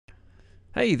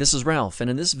Hey, this is Ralph, and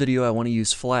in this video I want to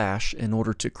use Flash in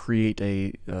order to create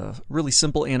a really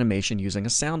simple animation using a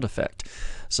sound effect.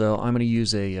 So I'm going to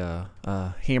use a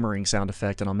hammering sound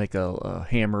effect, and I'll make a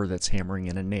hammer that's hammering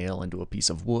in a nail into a piece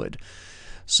of wood.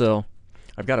 So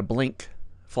I've got a blank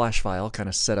Flash file kind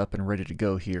of set up and ready to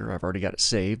go here. I've already got it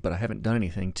saved, but I haven't done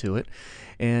anything to it.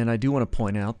 And I do want to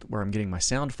point out where I'm getting my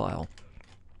sound file.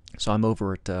 So I'm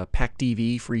over at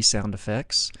PacDV Free Sound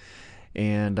Effects,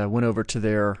 and I went over to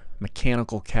their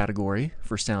mechanical category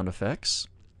for sound effects.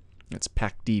 It's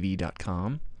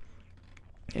pacdv.com.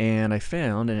 And I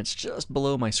found, and it's just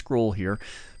below my scroll here,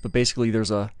 but basically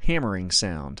there's a hammering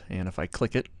sound. And if I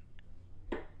click it,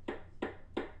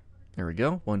 there we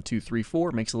go, 1, 2, 3,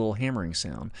 4, makes a little hammering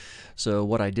sound. So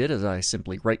what I did is I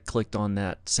simply right-clicked on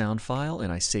that sound file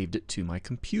and I saved it to my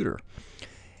computer.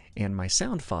 And my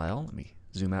sound file, let me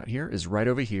zoom out here, is right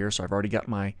over here. So I've already got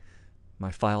my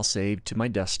file saved to my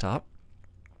desktop,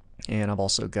 and I've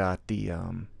also got the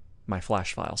my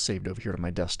Flash file saved over here to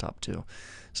my desktop too.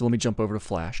 So let me jump over to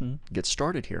Flash and get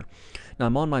started here. Now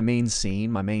I'm on my main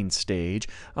scene, my main stage.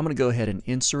 I'm going to go ahead and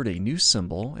insert a new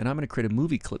symbol, and I'm going to create a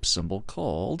movie clip symbol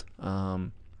called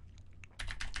Hammer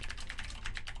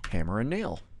and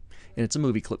Nail. And it's a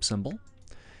movie clip symbol.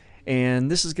 And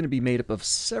this is going to be made up of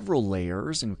several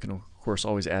layers, and we can of course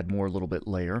always add more a little bit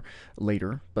later,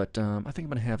 but I think I'm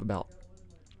going to have about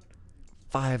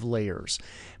 5 layers.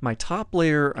 My top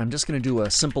layer, I'm just going to do a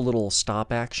simple little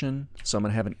stop action, so I'm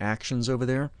going to have an actions over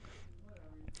there.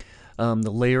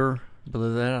 The layer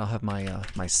below that, I'll have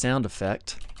my sound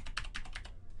effect,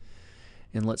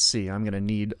 and let's see, I'm going to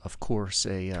need, of course,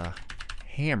 a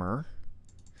hammer,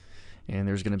 and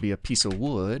there's going to be a piece of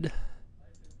wood,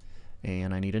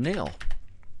 and I need a nail.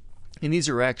 And these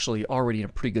are actually already in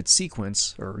a pretty good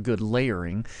sequence, or good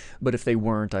layering, but if they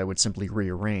weren't, I would simply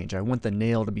rearrange. I want the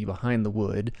nail to be behind the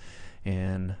wood,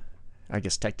 and I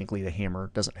guess technically the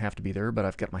hammer doesn't have to be there, but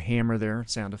I've got my hammer there,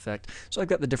 sound effect, so I've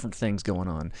got the different things going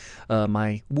on.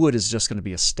 My wood is just going to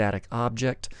be a static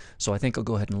object, so I think I'll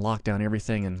go ahead and lock down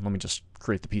everything, and let me just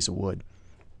create the piece of wood.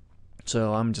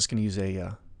 So I'm just going to use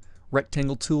a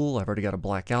rectangle tool. I've already got a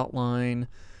black outline.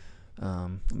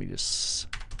 Let me just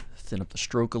thin up the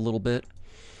stroke a little bit,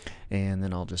 and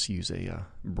then I'll just use a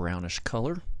brownish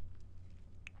color,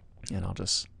 and I'll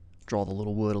just draw the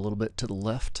little wood a little bit to the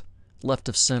left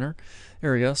of center.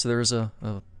 There we go. So there's a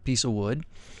piece of wood,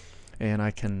 and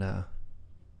I can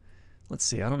let's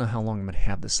see, I don't know how long I'm going to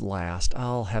have this last.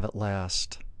 I'll have it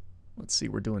last, let's see,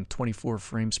 we're doing 24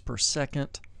 frames per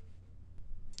second.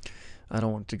 I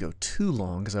don't want it to go too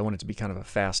long because I want it to be kind of a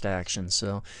fast action.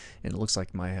 So, and it looks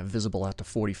like my visible out to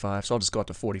 45, so I'll just go out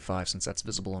to 45 since that's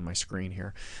visible on my screen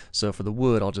here. So for the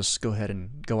wood, I'll just go ahead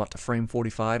and go out to frame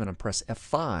 45, and I'll press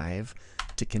F5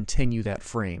 to continue that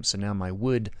frame. So now my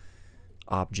wood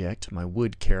object, my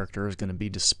wood character, is going to be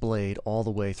displayed all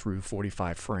the way through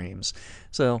 45 frames.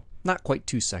 So not quite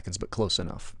 2 seconds, but close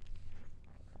enough.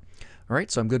 Alright,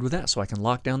 so I'm good with that, so I can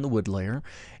lock down the wood layer,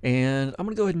 and I'm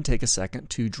going to go ahead and take a second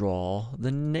to draw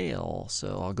the nail.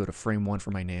 So I'll go to frame 1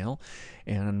 for my nail,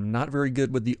 and I'm not very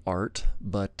good with the art,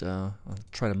 but I'll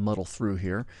try to muddle through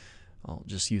here. I'll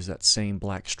just use that same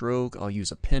black stroke. I'll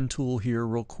use a pen tool here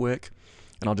real quick,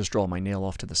 and I'll just draw my nail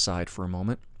off to the side for a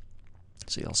moment.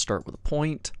 See, I'll start with a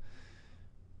point,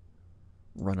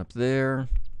 run up there.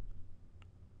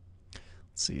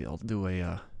 Let's see, I'll do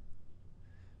a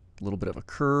little bit of a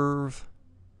curve,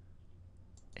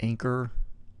 anchor,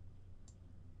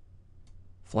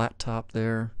 flat top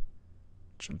there,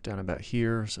 jump down about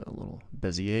here, so a little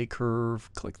Bezier curve,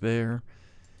 click there,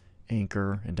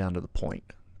 anchor, and down to the point,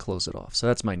 close it off. So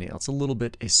that's my nail. It's a little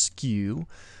bit askew,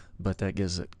 but that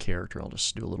gives it character. I'll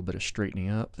just do a little bit of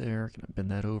straightening up there. Can I bend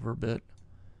that over a bit?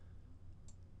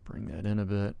 Bring that in a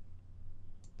bit.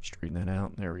 Straighten that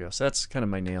out. There we go. So that's kind of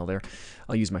my nail there.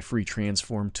 I'll use my free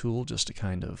transform tool just to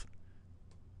kind of,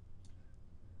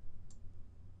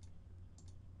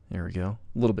 there we go,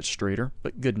 a little bit straighter,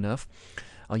 but good enough.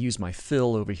 I'll use my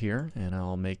fill over here, and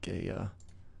I'll make a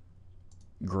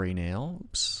gray nail.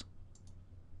 Oops.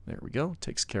 There we go.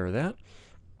 Takes care of that.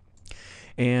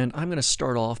 And I'm going to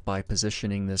start off by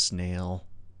positioning this nail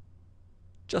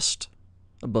just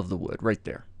above the wood, right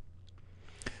there.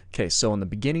 Okay, so in the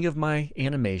beginning of my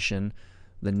animation,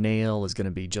 the nail is going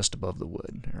to be just above the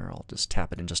wood. Or I'll just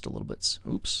tap it in just a little bit.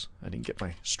 Oops, I didn't get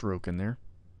my stroke in there.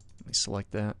 Let me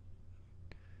select that.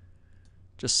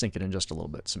 Just sink it in just a little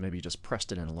bit, so maybe you just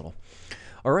pressed it in a little.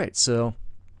 Alright, so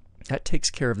that takes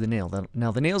care of the nail.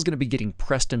 Now the nail is going to be getting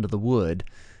pressed into the wood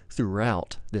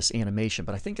throughout this animation,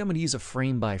 but I think I'm going to use a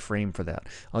frame by frame for that.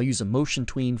 I'll use a motion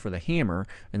tween for the hammer,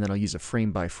 and then I'll use a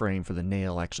frame by frame for the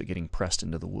nail actually getting pressed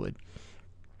into the wood.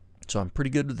 So I'm pretty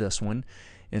good with this one.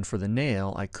 And for the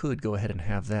nail, I could go ahead and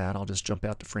have that. I'll just jump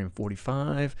out to frame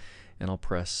 45 and I'll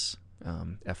press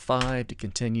F5 to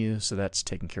continue. So that's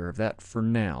taking care of that for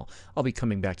now. I'll be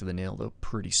coming back to the nail though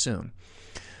pretty soon.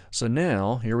 So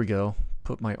now, here we go.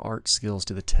 Put my art skills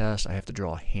to the test. I have to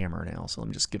draw a hammer now. So let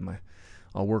me just give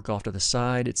I'll work off to the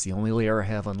side. It's the only layer I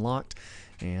have unlocked.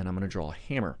 And I'm going to draw a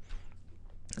hammer.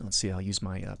 Let's see, I'll use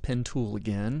my pen tool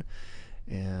again.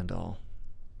 And I'll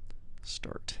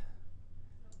start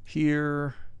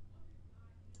here,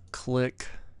 click,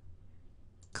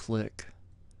 click,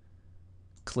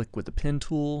 click with the pen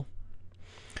tool.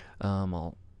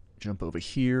 I'll jump over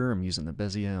here. I'm using the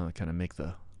Bezier to kind of make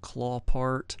the claw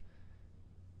part.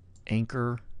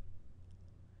 Anchor,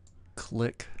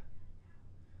 click.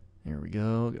 There we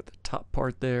go. Got the top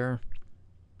part there.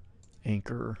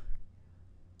 Anchor,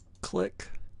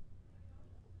 click,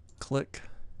 click,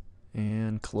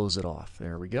 and close it off.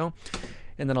 There we go.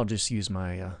 And then I'll just use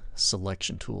my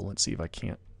selection tool and see if I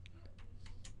can't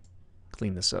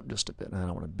clean this up just a bit. I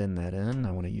don't want to bend that in.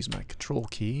 I want to use my control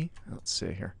key. Let's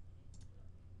see here.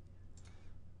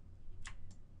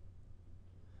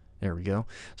 There we go.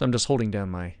 So I'm just holding down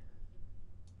my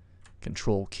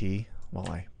control key while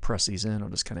I press these in. I'll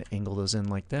just kind of angle those in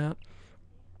like that.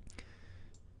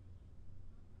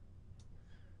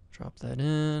 Drop that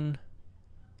in.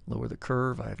 Lower the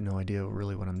curve. I have no idea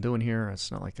really what I'm doing here.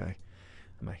 It's not like I'm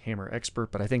a hammer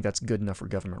expert, but I think that's good enough for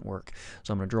government work.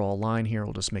 So I'm going to draw a line here.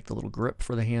 We'll just make the little grip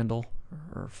for the handle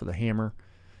or for the hammer.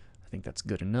 I think that's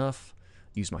good enough.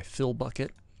 Use my fill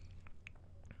bucket.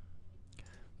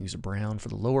 Use a brown for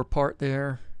the lower part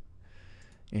there.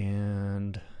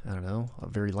 And I don't know, a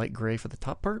very light gray for the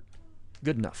top part.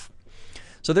 Good enough.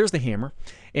 So there's the hammer,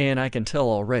 and I can tell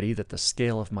already that the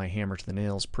scale of my hammer to the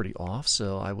nail is pretty off,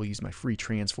 so I will use my free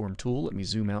transform tool. Let me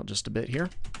zoom out just a bit here.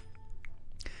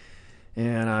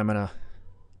 And I'm going to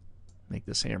make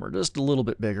this hammer just a little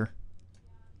bit bigger.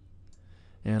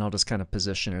 And I'll just kind of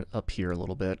position it up here a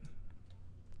little bit.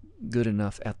 Good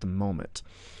enough at the moment.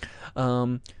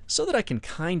 So that I can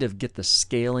kind of get the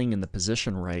scaling and the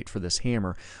position right for this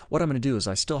hammer, what I'm going to do is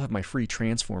I still have my free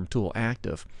transform tool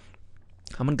active.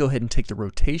 I'm going to go ahead and take the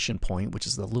rotation point, which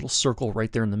is the little circle right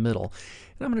there in the middle,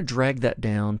 and I'm going to drag that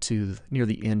down to near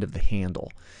the end of the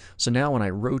handle. So now when I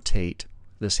rotate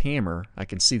this hammer, I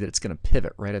can see that it's going to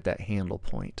pivot right at that handle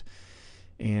point.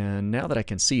 And now that I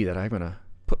can see that, I'm going to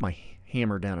put my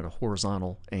hammer down at a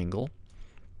horizontal angle,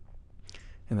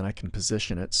 and then I can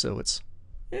position it so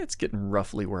it's getting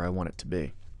roughly where I want it to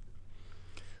be.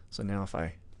 So now if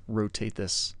I rotate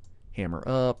this hammer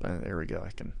up, there we go,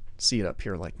 I can see it up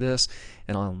here like this,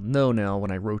 and I'll know now when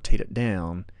I rotate it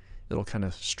down, it'll kind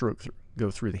of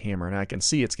go through the hammer, and I can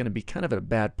see it's going to be kind of at a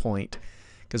bad point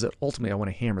because ultimately I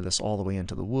want to hammer this all the way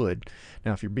into the wood.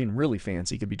 Now if you're being really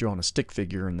fancy, you could be drawing a stick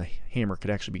figure and the hammer could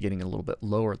actually be getting a little bit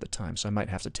lower at the time, so I might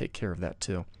have to take care of that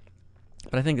too.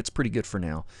 But I think it's pretty good for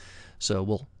now. So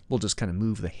we'll just kind of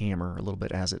move the hammer a little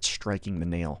bit as it's striking the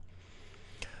nail.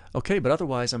 Okay, but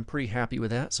otherwise I'm pretty happy with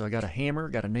that. So I got a hammer,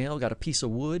 got a nail, got a piece of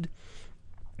wood.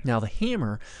 Now the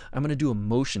hammer, I'm going to do a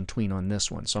motion tween on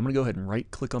this one. So I'm going to go ahead and right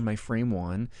click on my frame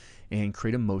 1 and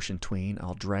create a motion tween.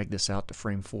 I'll drag this out to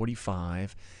frame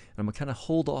 45. And I'm going to kind of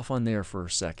hold off on there for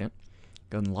a second.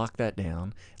 Go ahead and lock that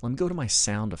down. Let me go to my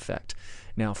sound effect.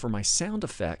 Now for my sound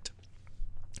effect,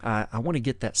 I want to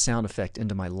get that sound effect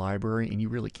into my library, and you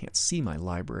really can't see my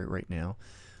library right now,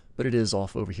 but it is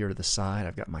off over here to the side.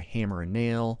 I've got my hammer and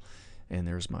nail, and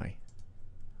there's my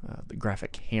the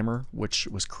graphic hammer, which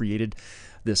was created.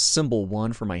 This symbol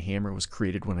 1 for my hammer was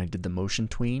created when I did the motion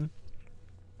tween.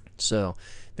 So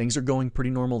things are going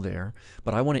pretty normal there,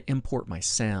 but I want to import my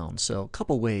sound. So a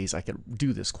couple ways I could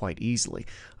do this quite easily.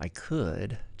 I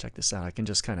could, check this out, I can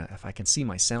just kind of, if I can see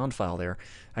my sound file there,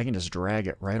 I can just drag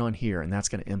it right on here, and that's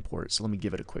going to import it. So let me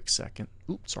give it a quick second.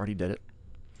 Oops, already did it.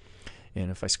 And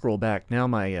if I scroll back, now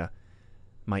my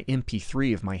my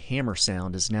MP3 of my hammer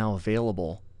sound is now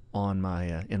available on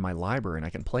my in my library, and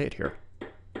I can play it here.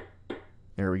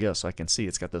 There we go. So I can see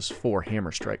it's got those 4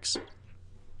 hammer strikes.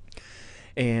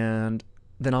 And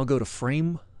then I'll go to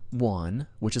frame 1,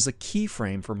 which is a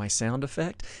keyframe for my sound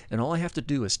effect, and all I have to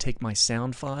do is take my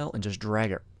sound file and just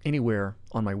drag it anywhere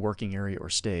on my working area or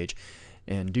stage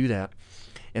and do that.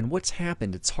 And what's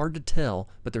happened, it's hard to tell,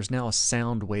 but there's now a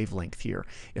sound wavelength here.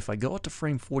 If I go out to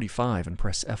frame 45 and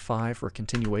press F5 for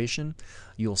continuation,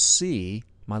 you'll see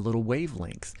my little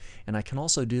wavelength. And I can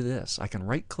also do this. I can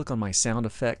right click on my sound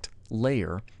effect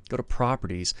layer, go to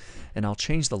properties, and I'll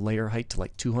change the layer height to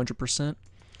like 200%.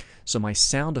 So my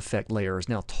sound effect layer is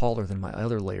now taller than my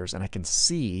other layers, and I can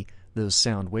see those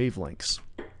sound wavelengths.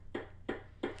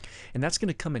 And that's going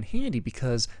to come in handy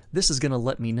because this is going to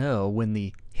let me know when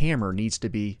the hammer needs to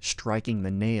be striking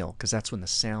the nail, because that's when the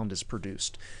sound is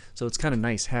produced. So it's kind of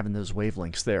nice having those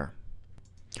wavelengths there.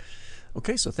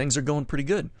 Okay, so things are going pretty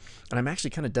good. And I'm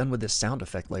actually kind of done with this sound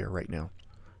effect layer right now.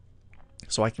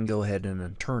 So I can go ahead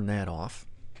and turn that off.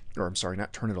 Or I'm sorry,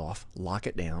 not turn it off, lock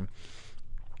it down.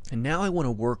 And now I want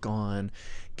to work on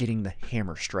getting the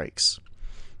hammer strikes.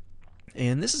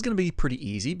 And this is going to be pretty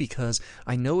easy because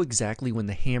I know exactly when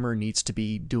the hammer needs to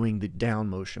be doing the down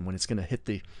motion, when it's going to hit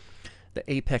the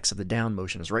apex of the down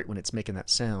motion is right when it's making that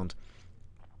sound.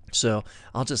 So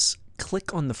I'll just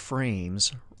click on the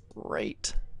frames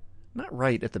right, not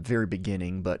right at the very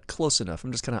beginning, but close enough.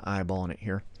 I'm just kind of eyeballing it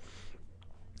here.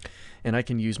 And I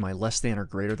can use my less than or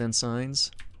greater than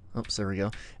signs. Oops, there we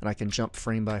go. And I can jump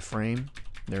frame by frame.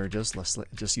 There it is,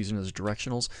 just using those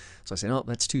directionals. So I say, no,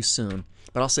 that's too soon.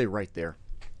 But I'll say right there.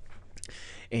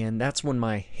 And that's when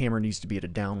my hammer needs to be at a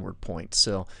downward point.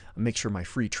 So I'll make sure my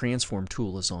free transform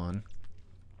tool is on.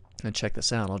 And check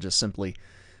this out. I'll just simply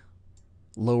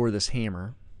lower this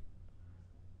hammer.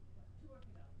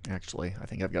 Actually, I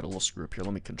think I've got a little screw up here.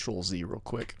 Let me Control Z real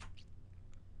quick.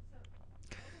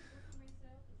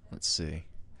 Let's see.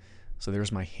 So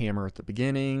there's my hammer at the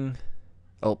beginning.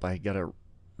 Oh, I got to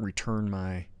return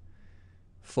my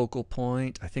focal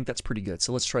point. I think that's pretty good.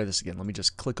 So let's try this again. Let me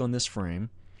just click on this frame.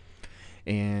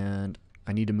 And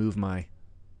I need to move my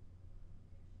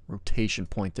rotation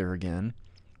point there again.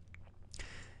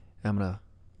 I'm going to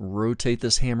rotate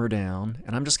this hammer down.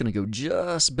 And I'm just going to go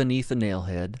just beneath the nail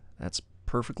head. That's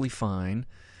perfectly fine.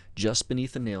 Just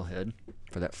beneath the nail head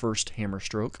for that first hammer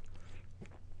stroke.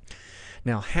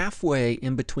 Now halfway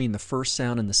in between the first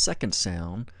sound and the second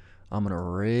sound, I'm going to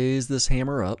raise this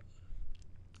hammer up.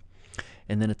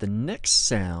 And then at the next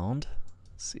sound,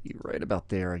 let's see, right about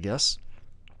there I guess,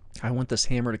 I want this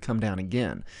hammer to come down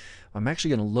again. I'm actually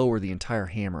going to lower the entire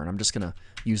hammer, and I'm just going to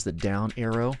use the down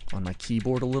arrow on my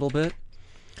keyboard a little bit.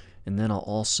 And then I'll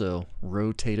also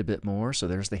rotate a bit more, so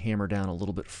there's the hammer down a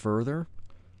little bit further.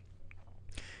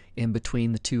 In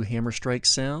between the two hammer strike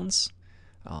sounds,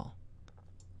 I'll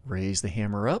raise the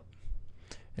hammer up,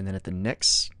 and then at the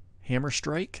next hammer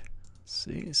strike,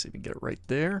 see if we can get it right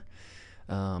there,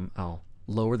 I'll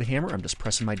lower the hammer. I'm just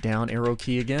pressing my down arrow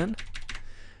key again,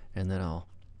 and then I'll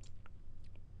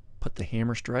put the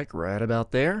hammer strike right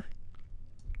about there.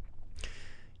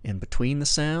 In between the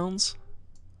sounds,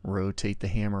 rotate the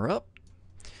hammer up,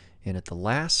 and at the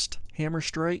last hammer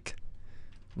strike,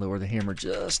 lower the hammer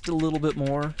just a little bit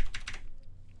more.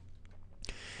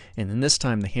 And then this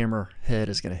time the hammer head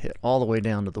is going to hit all the way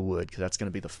down to the wood, because that's going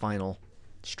to be the final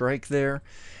strike there.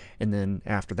 And then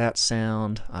after that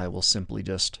sound, I will simply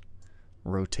just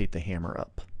rotate the hammer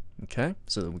up. Okay,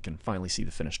 so that we can finally see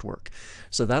the finished work.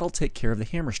 So that'll take care of the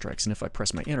hammer strikes. And if I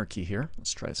press my enter key here,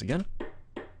 let's try this again.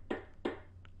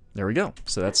 There we go.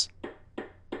 So that's,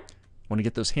 want to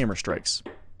get those hammer strikes.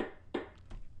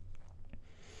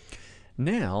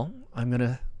 Now I'm going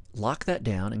to lock that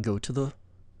down and go to the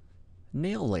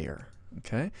nail layer.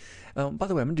 Okay. By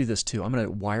the way, I'm going to do this too. I'm going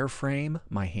to wireframe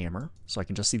my hammer so I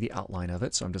can just see the outline of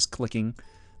it. So I'm just clicking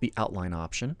the outline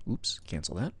option. Oops,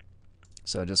 cancel that.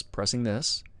 So just pressing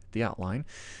this, the outline.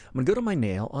 I'm going to go to my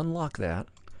nail, unlock that.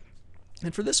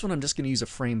 And for this one, I'm just going to use a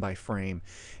frame by frame.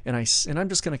 And I'm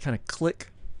just going to kind of click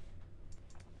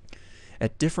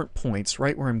at different points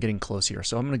right where I'm getting close here.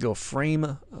 So I'm going to go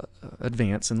frame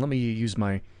advance, and let me use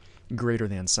my greater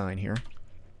than sign here.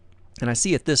 And I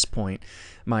see at this point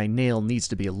my nail needs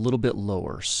to be a little bit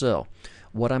lower. So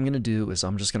what I'm going to do is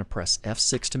I'm just going to press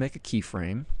F6 to make a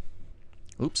keyframe.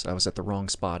 Oops, I was at the wrong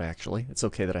spot actually. It's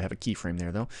okay that I have a keyframe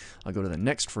there though. I'll go to the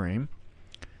next frame.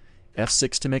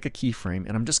 F6 to make a keyframe,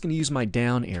 and I'm just going to use my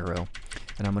down arrow,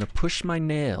 and I'm going to push my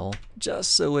nail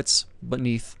just so it's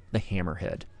beneath the hammer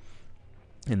head.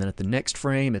 And then at the next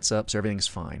frame it's up, so everything's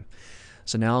fine.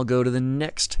 So now I'll go to the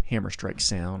next hammer strike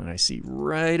sound, and I see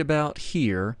right about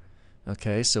here.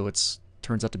 Okay, so it's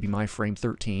turns out to be my frame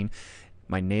 13.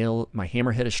 My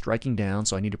hammer head is striking down,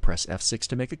 so I need to press F6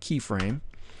 to make a keyframe.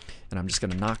 And I'm just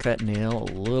going to knock that nail a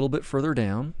little bit further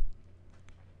down.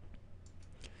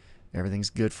 Everything's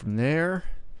good from there.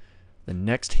 The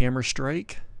next hammer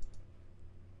strike.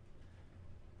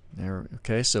 There,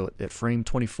 okay, so at frame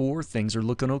 24, things are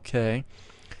looking okay.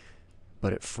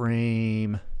 But at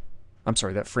frame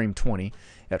 20.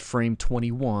 At frame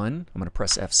 21, I'm going to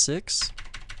press F6.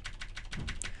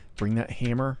 Bring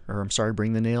that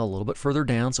bring the nail a little bit further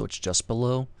down so it's just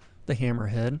below the hammer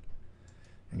head.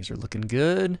 Things are looking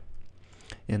good.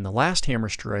 In the last hammer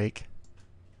strike,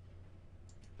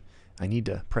 I need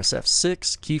to press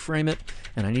F6, keyframe it,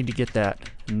 and I need to get that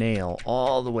nail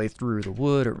all the way through the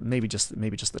wood, or maybe just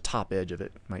the top edge of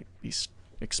it might be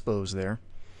exposed there.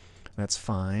 That's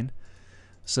fine.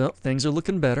 So things are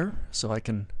looking better, so I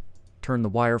can turn the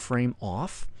wireframe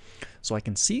off so I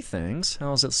can see things.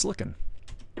 How's this looking?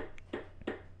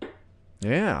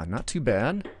 Yeah, not too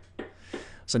bad.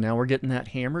 So now we're getting that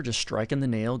hammer just striking the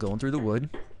nail, going through the wood.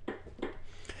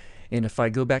 And if I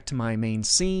go back to my main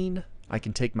scene, I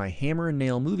can take my hammer and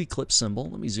nail movie clip symbol.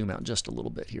 Let me zoom out just a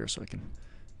little bit here so I can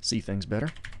see things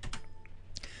better.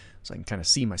 So I can kind of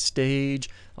see my stage.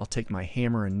 I'll take my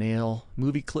hammer and nail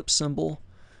movie clip symbol,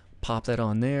 pop that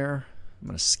on there. I'm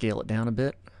going to scale it down a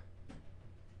bit.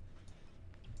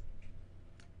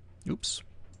 Oops.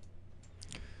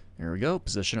 There we go.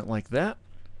 Position it like that.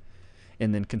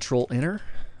 And then Control Enter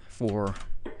for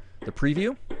the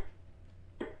preview.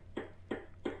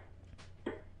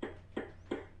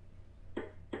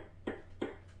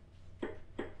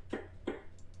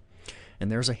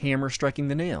 And there's a hammer striking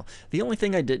the nail. The only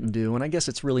thing I didn't do, and I guess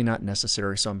it's really not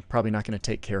necessary, so I'm probably not going to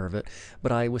take care of it,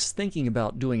 but I was thinking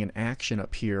about doing an action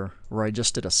up here where I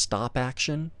just did a stop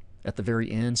action at the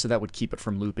very end, so that would keep it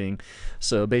from looping.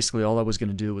 So basically all I was going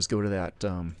to do was go to that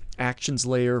actions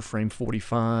layer, frame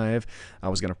 45. I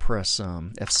was going to press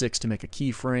F6 to make a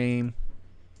keyframe,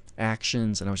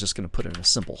 actions, and I was just going to put in a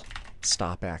simple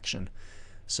stop action.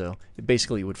 So it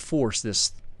basically would force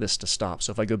this to stop.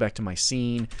 So if I go back to my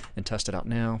scene and test it out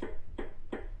now,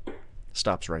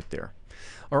 stops right there.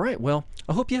 All right, well,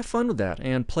 I hope you have fun with that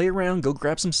and play around, go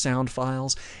grab some sound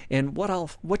files. And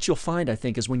what you'll find, I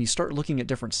think, is when you start looking at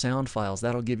different sound files,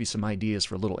 that'll give you some ideas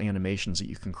for little animations that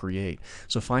you can create.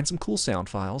 So find some cool sound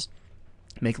files,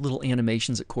 make little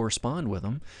animations that correspond with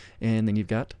them, and then you've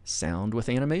got sound with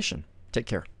animation. Take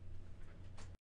care.